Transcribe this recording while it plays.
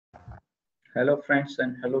Hello friends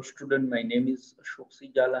and hello student. My name is Ashok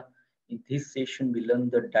Sijala. In this session, we learn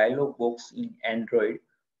the dialog box in Android.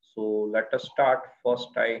 So let us start. First,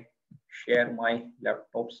 I share my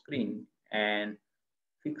laptop screen and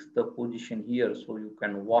fix the position here so you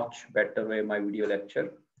can watch better way my video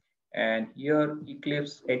lecture. And here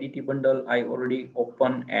Eclipse ADT bundle I already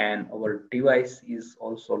open and our device is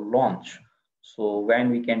also launched. So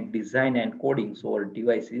when we can design and coding, so our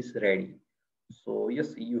device is ready. So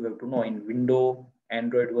yes, you have to know in Windows,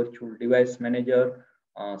 Android Virtual Device Manager,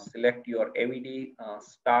 select your AVD,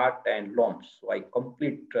 start and launch. So I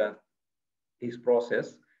complete this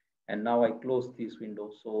process and now I close this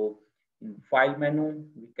window. So in file menu,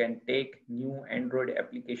 we can take new Android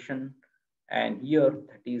application and here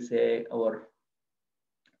that is our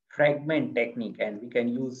fragment technique and we can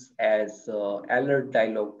use as alert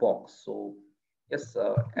dialog box. So yes,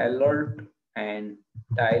 alert and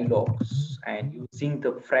dialogs and using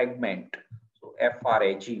the fragment, so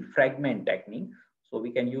fragment technique. So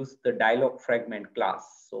we can use the dialog fragment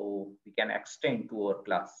class, so we can extend to our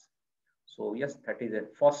class. So yes, that is a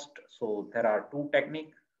first. So there are two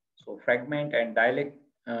techniques, so fragment and dialog.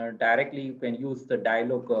 Directly you can use the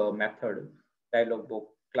dialog method, dialog book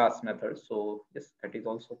class method. So yes, that is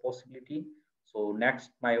also possibility. So next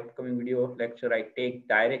my upcoming video lecture I take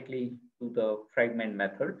directly to the fragment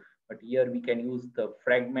method, but here we can use the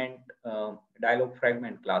fragment dialog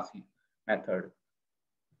fragment class method.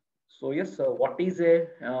 So yes, what is a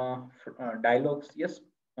dialogues? Yes,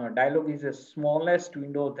 dialog is a smallest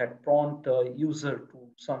window that prompt user to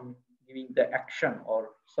some giving the action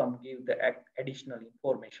or some give the additional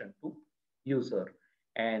information to user.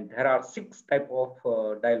 And there are 6 type of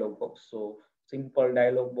dialog box. So simple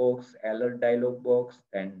dialog box, alert dialog box,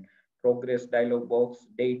 then progress dialog box,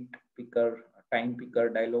 date picker, time picker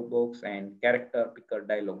dialog box, and character picker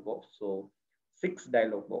dialog box. So 6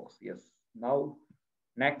 dialog box. Yes. Now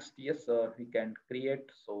next, yes, we can create.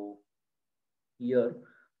 So here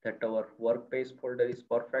that our workspace folder is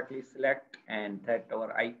perfectly select and that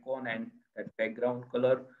our icon and that background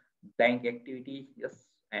color blank activity. Yes,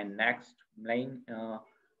 and next main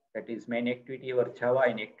that is main activity or Java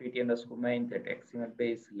and activity underscore main that XML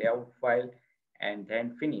based layout file and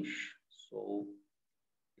then finish. So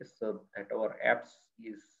yes, that our apps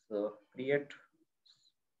is create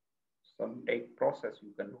some take process.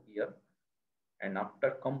 You can look here and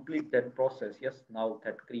after complete that process, yes, now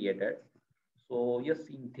that created. So yes,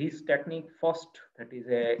 in this technique first that is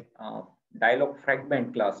a dialog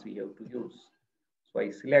fragment class we have to use. So I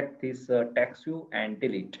select this text view and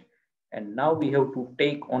delete, and now we have to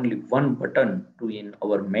take only one button to in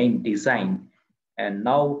our main design, and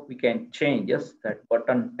now we can change just that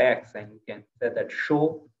button text and we can say that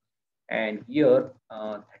show, and here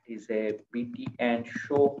that is a btn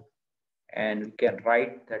show, and we can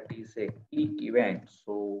write that is a click event.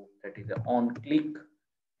 So that is a on click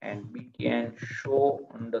and btn show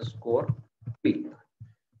underscore click.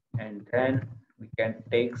 And then we can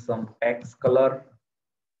take some text color.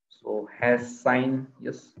 So hash sign,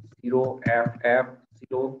 yes,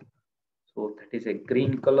 0FF0. So that is a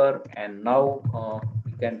green color. And now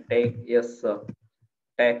we can take, yes,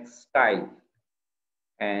 text style.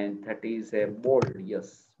 And that is a bold,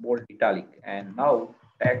 yes, bold italic. And now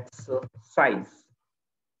text size.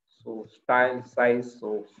 So style size,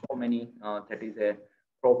 so many that is a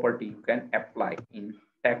property you can apply in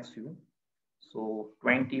text view. So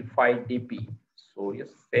 25 dp. So yes,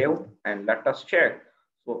 save and let us check.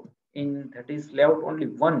 So in that is layout only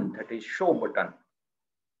one, that is show button.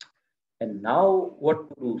 And now what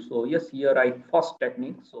to do? So yes, here I first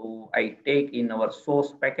technique. So I take in our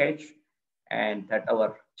source package and that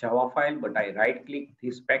our Java file, but I right click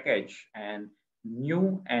this package and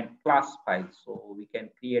new and class file. So we can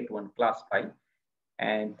create one class file,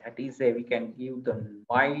 and that is a we can give the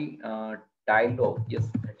my dialog. Yes,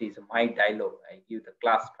 that is my dialog. I give the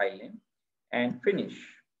class file name and finish.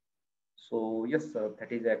 So yes,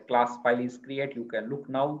 that is a class file is create. You can look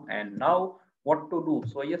now, and now what to do?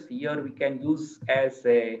 So yes, here we can use as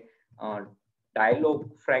a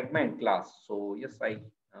dialog fragment class. So yes,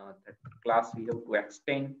 that class we have to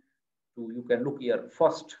extend to. You can look here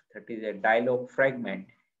first. That is a dialog fragment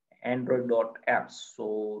Android.apps.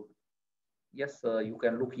 So yes, you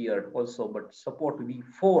can look here also, but support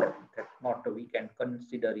v4 that not we can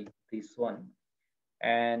consider it, this one.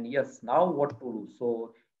 And yes, now what to do?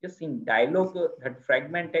 So yes, in dialog that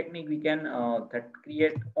fragment technique we can that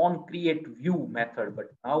create on create view method,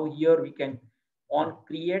 but now here we can on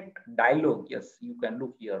create dialog. Yes, you can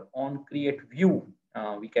look here on create view.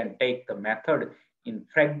 We can take the method in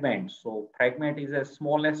fragment. So fragment is a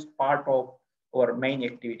smallest part of our main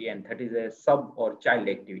activity and that is a sub or child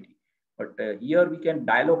activity. But here we can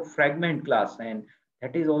dialog fragment class, and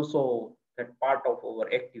that is also that part of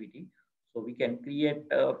our activity. So we can create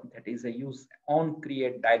that is a use on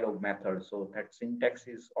create dialog method. So that syntax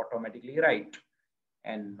is automatically right.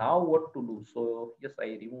 And now what to do? So yes,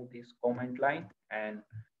 I remove this comment line and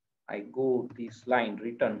I go this line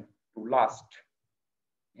return to last.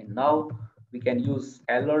 And now we can use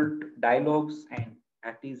alert dialogs, and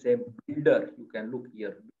that is a builder. You can look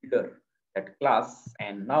here, builder, that class.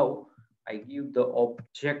 And now I give the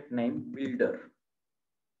object name builder.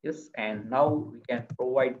 Yes, and now we can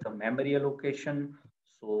provide the memory allocation.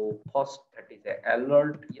 So first that is a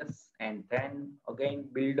alert, yes, and then again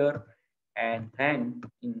builder, and then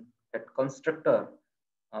in that constructor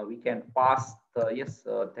we can pass the yes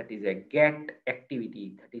that is a get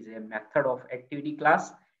activity, that is a method of activity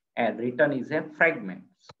class, and return is a fragment.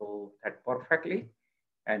 So that perfectly.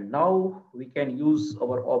 And now we can use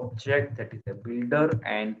our object that is a builder,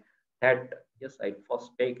 and that yes I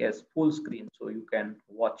first take as full screen so you can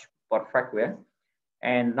watch perfect way.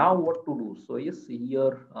 And now what to do? So yes,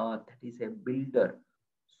 here that is a builder.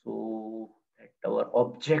 So that our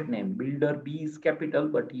object name builder B is capital,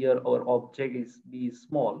 but here our object is B is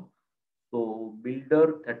small. So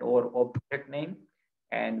builder, that our object name,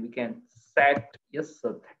 and we can set yes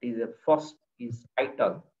that is a first is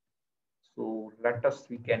title. So let us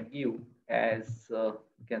we can give as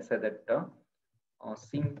we can say that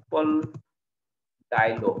simple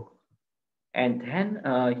dialog. And then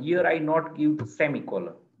here I not give the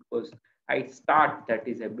semicolon because I start that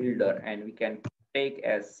is a builder, and we can take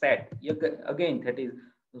as set. Again, that is,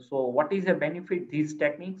 so what is the benefit this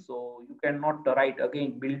technique? So you cannot write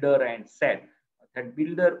again builder and set. That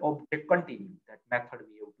builder object continue, that method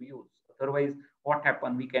we have to use. Otherwise, what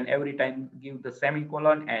happen? We can every time give the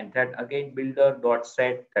semicolon and that again builder dot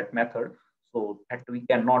set that method. So that we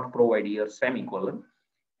cannot provide here semicolon.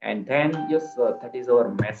 And then yes that is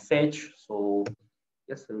our message. So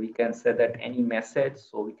yes we can say that any message.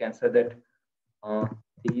 So we can say that uh,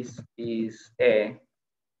 this is a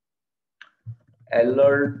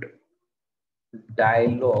alert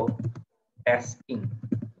dialog testing.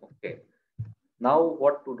 Okay, now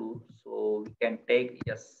what to do? So we can take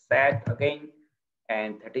a set again,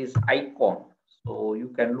 and that is icon. So you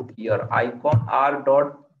can look here icon r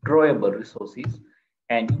dot drawable resources,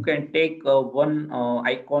 and you can take one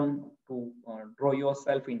icon to draw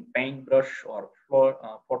yourself in paintbrush or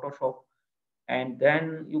photoshop, and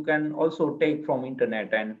then you can also take from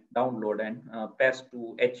internet and download and paste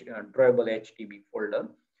to drawable htb folder.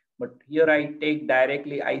 But here I take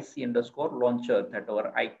directly ic underscore launcher, that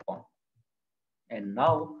our icon. And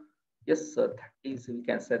now yes that is we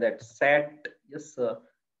can say that set yes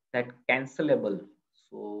that cancelable.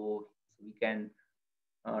 So we can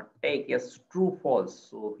take yes true false.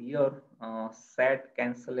 So here set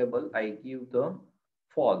cancelable I give the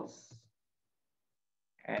false.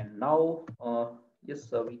 And now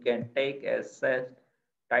yes we can take as set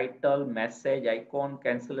title message icon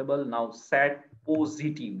cancelable. Now set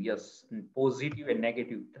positive, yes, positive and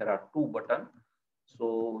negative, there are two buttons.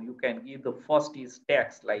 So you can give the first is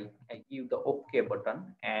text, like I give the OK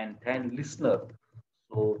button, and then listener.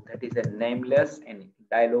 So that is a nameless and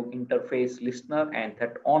dialog interface listener, and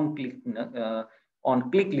that on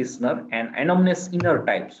click listener and anonymous inner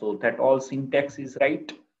type. So that all syntax is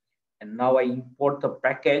right. And now I import the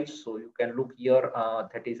package. So you can look here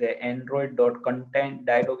that is a android.content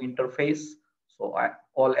dialog interface. So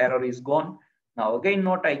all error is gone. Now again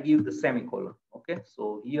not I give the semicolon. Okay,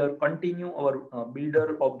 so here continue our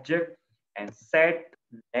builder object and set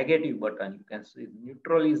negative button. You can see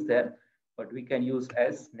neutral is there, but we can use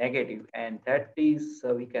as negative, and that is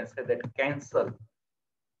we can say that cancel.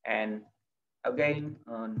 And again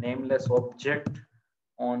nameless object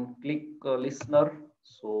on click listener.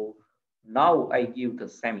 So now I give the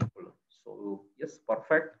semicolon. So yes,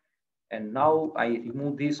 perfect. And now I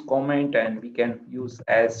remove this comment, and we can use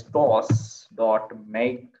as toss dot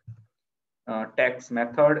make text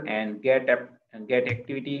method and get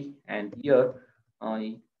activity. And here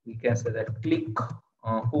we can say that click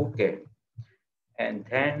OK. And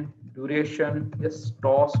then duration yes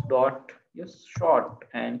toss dot yes short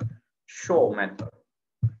and show method.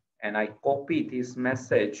 And I copy this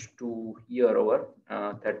message to here over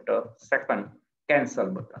that second cancel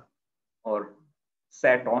button or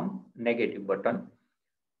set on negative button.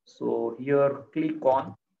 So here click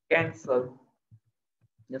on cancel,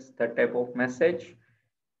 yes, that type of message.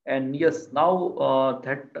 And yes, now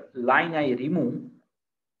that line I remove,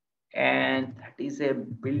 and that is a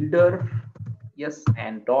builder, yes,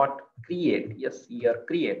 and dot create, yes, here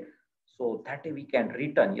create. So that we can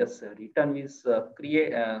return, yes, return is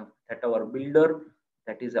create that our builder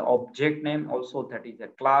that is an object name, also that is a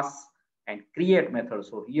class, and create method.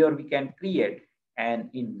 So here we can create, and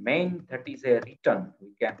in main that is a return.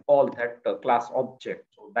 We can call that class object.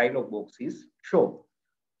 So dialog box is show.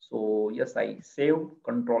 So yes, I save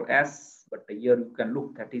Control S, but here you can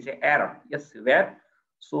look that is a error. Yes, where?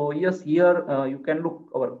 So yes, here you can look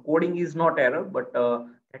our coding is not error, but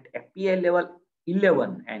at API level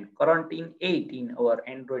 11 and current in 8 in our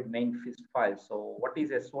Android main fist file. So what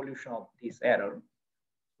is a solution of this error?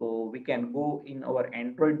 So we can go in our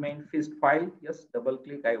Android main fist file. Yes, double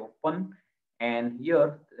click, I open, and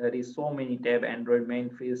here there is so many tab: Android main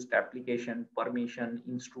fist, application, permission,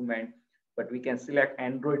 instrument. But we can select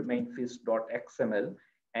Android main fist.xml,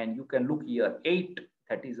 and you can look here 8.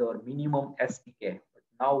 That is our minimum SDK. But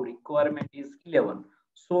now requirement is 11.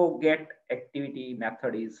 So get activity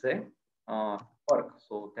method is a work.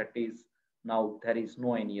 So that is now there is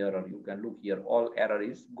no any error. You can look here, all error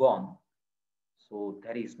is gone. So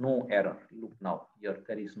there is no error. Look now here,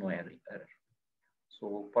 there is no error.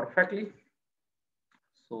 So perfectly.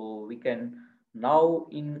 So we can now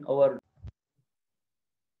in our,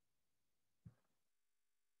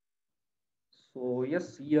 so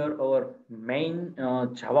yes, here our main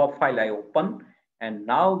Java file I open, and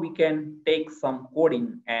now we can take some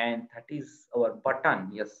coding, and that is our button.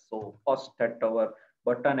 Yes, so first that our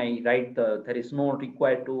button I write there is no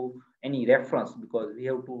required to any reference, because we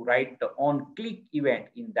have to write the on click event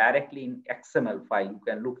in directly in XML file. You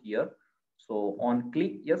can look here. So on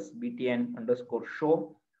click, yes, btn underscore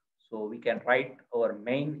show. So we can write our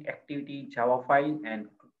main activity Java file and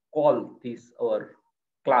call this our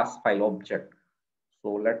class file object.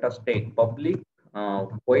 So let us take public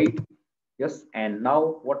void. Yes, and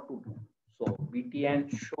now what to do? So btn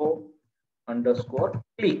show underscore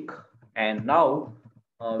click, and now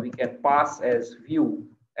we can pass as view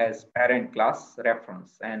as parent class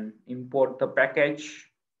reference and import the package.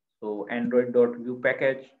 So android.view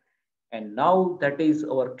package, and now that is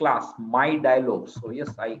our class my dialogs. So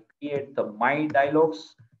yes, I create the my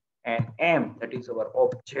dialogs, and m that is our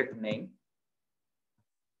object name,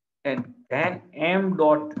 and then m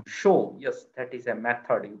dot show. Yes, that is a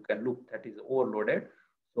method. You can look that is overloaded.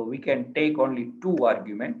 So we can take only 2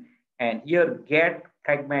 argument, and here get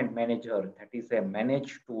fragment manager, that is a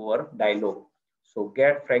manage to our dialog. So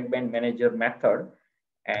get fragment manager method,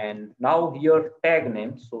 and now here tag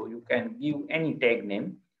name. So you can give any tag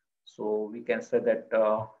name. So we can say that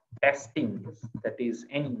testing, that is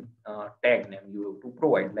any tag name you have to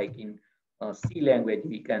provide, like in C language,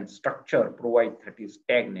 we can structure provide that is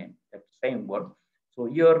tag name, that same word. So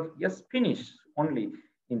here, yes, finish only.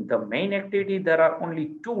 In the main activity, there are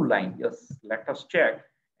only 2 lines. Yes, let us check.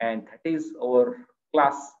 And that is our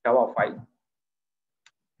class Java file.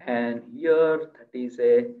 And here that is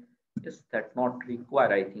a, yes, that not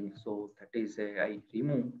required, I think. So that is a, I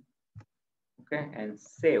remove. Okay, and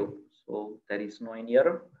save. So there is no any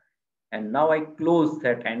error. And now I close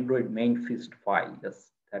that Android main fist file.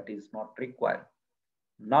 Yes, that is not required.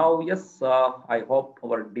 Now, yes, I hope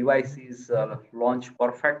our device is launched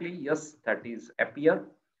perfectly. Yes, that is appear.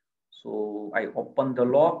 So I open the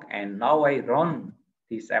log, and now I run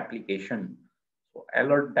this application. So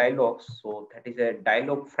alert dialogs. So that is a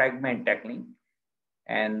dialog fragment technique,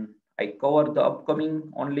 and I cover the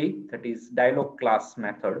upcoming only, that is dialog class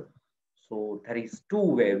method. So there is 2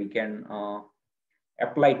 way we can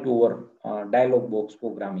apply to our dialog box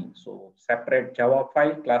programming. So separate Java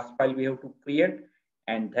file, class file we have to create,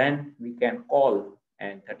 and then we can call,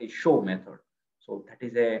 and that is show method. So that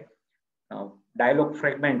is a dialog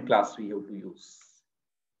fragment class we have to use.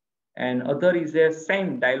 And other is a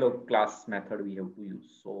same dialog class method we have to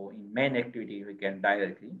use. So in main activity, we can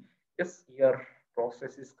directly, yes, here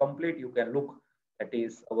process is complete. You can look, that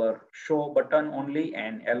is our show button only,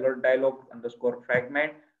 and alert dialog underscore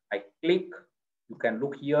fragment. I click, you can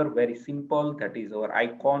look here, very simple. That is our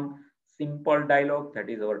icon, simple dialog, that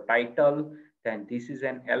is our title. Then this is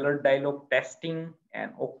an alert dialog testing,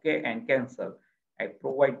 and okay and cancel. I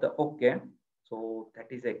provide the okay. So that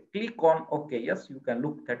is a click on okay. Yes, you can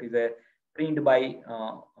look, that is a print by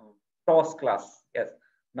toss class. Yes.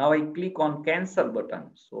 Now I click on cancel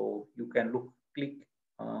button. So you can look,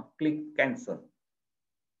 click cancel.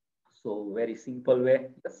 So very simple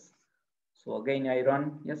way. Yes. So again I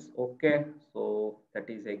run. Yes. Okay. So that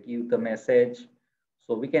is a give the message.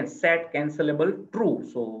 So we can set cancelable true.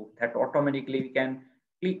 So that automatically we can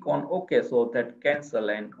click on okay. So that cancel,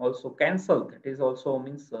 and also cancel. That is also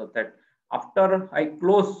means that after I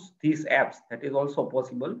close these apps, that is also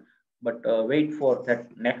possible, but wait for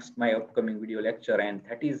that next my upcoming video lecture. And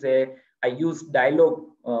that is a, I use dialog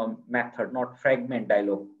method, not fragment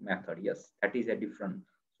dialog method. Yes, that is a different.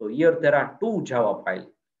 So here there are two Java files.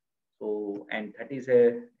 So, and that is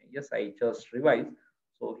a, yes, I just revised.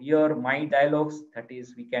 So here my dialogues, that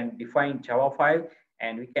is we can define Java file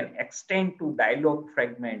and we can extend to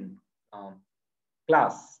DialogFragment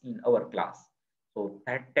class in our class. So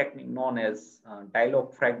that technique known as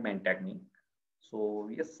DialogFragment technique. So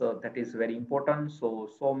yes, that is very important.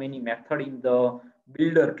 So many method in the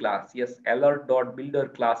builder class. Yes, alert.builder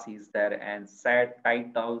class is there, and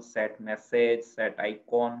setTitle, setMessage,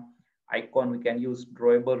 setIcon. Icon we can use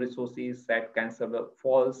drawable resources, set cancel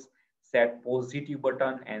false, set positive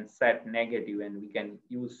button, and set negative. And we can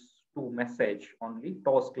use to message only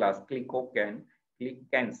toss class, click OK and click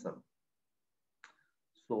cancel.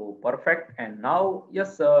 So perfect. And now,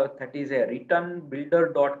 yes, that is a return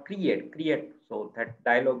builder dot create. So that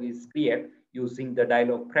dialog is create using the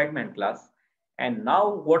dialog fragment class. And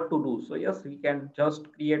now what to do? So yes, we can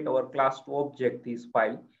just create our class to object this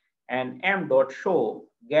file and m dot show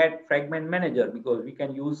get fragment manager, because we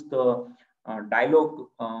can use the dialog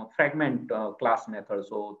fragment class method.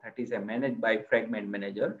 So that is a managed by fragment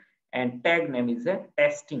manager, and tag name is a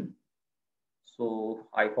testing. So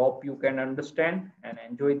I hope you can understand and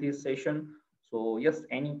enjoy this session. So yes,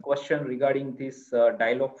 any question regarding this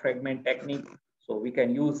dialog fragment technique? So we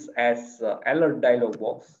can use as alert dialog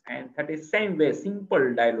box, and that is same way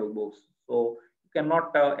simple dialog box. So you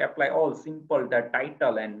cannot apply all simple the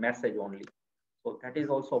title and message only. So that is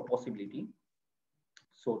also a possibility.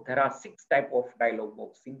 So there are 6 type of dialog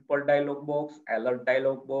box: simple dialog box, alert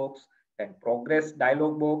dialog box, then progress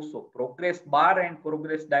dialog box. So progress bar and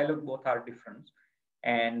progress dialog both are different.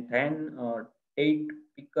 And then date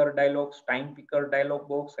picker dialogs, time picker dialog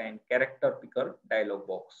box, and character picker dialog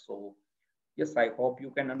box. So yes, I hope you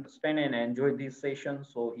can understand and enjoy this session.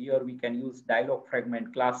 So here we can use dialog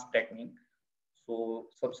fragment class technique. So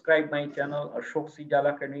subscribe my channel Ashok C.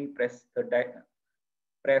 Jala Academy, press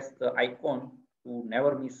the icon to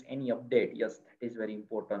never miss any update. Yes, that is very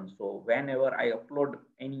important. So whenever I upload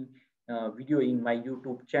any video in my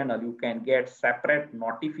YouTube channel, you can get separate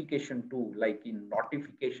notification too. Like in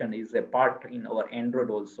notification is a part in our Android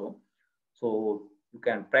also. So you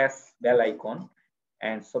can press bell icon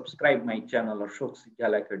and subscribe my channel Ashok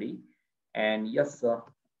Sijala Academy. And yes,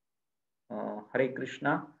 Hare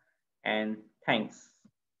Krishna and thanks.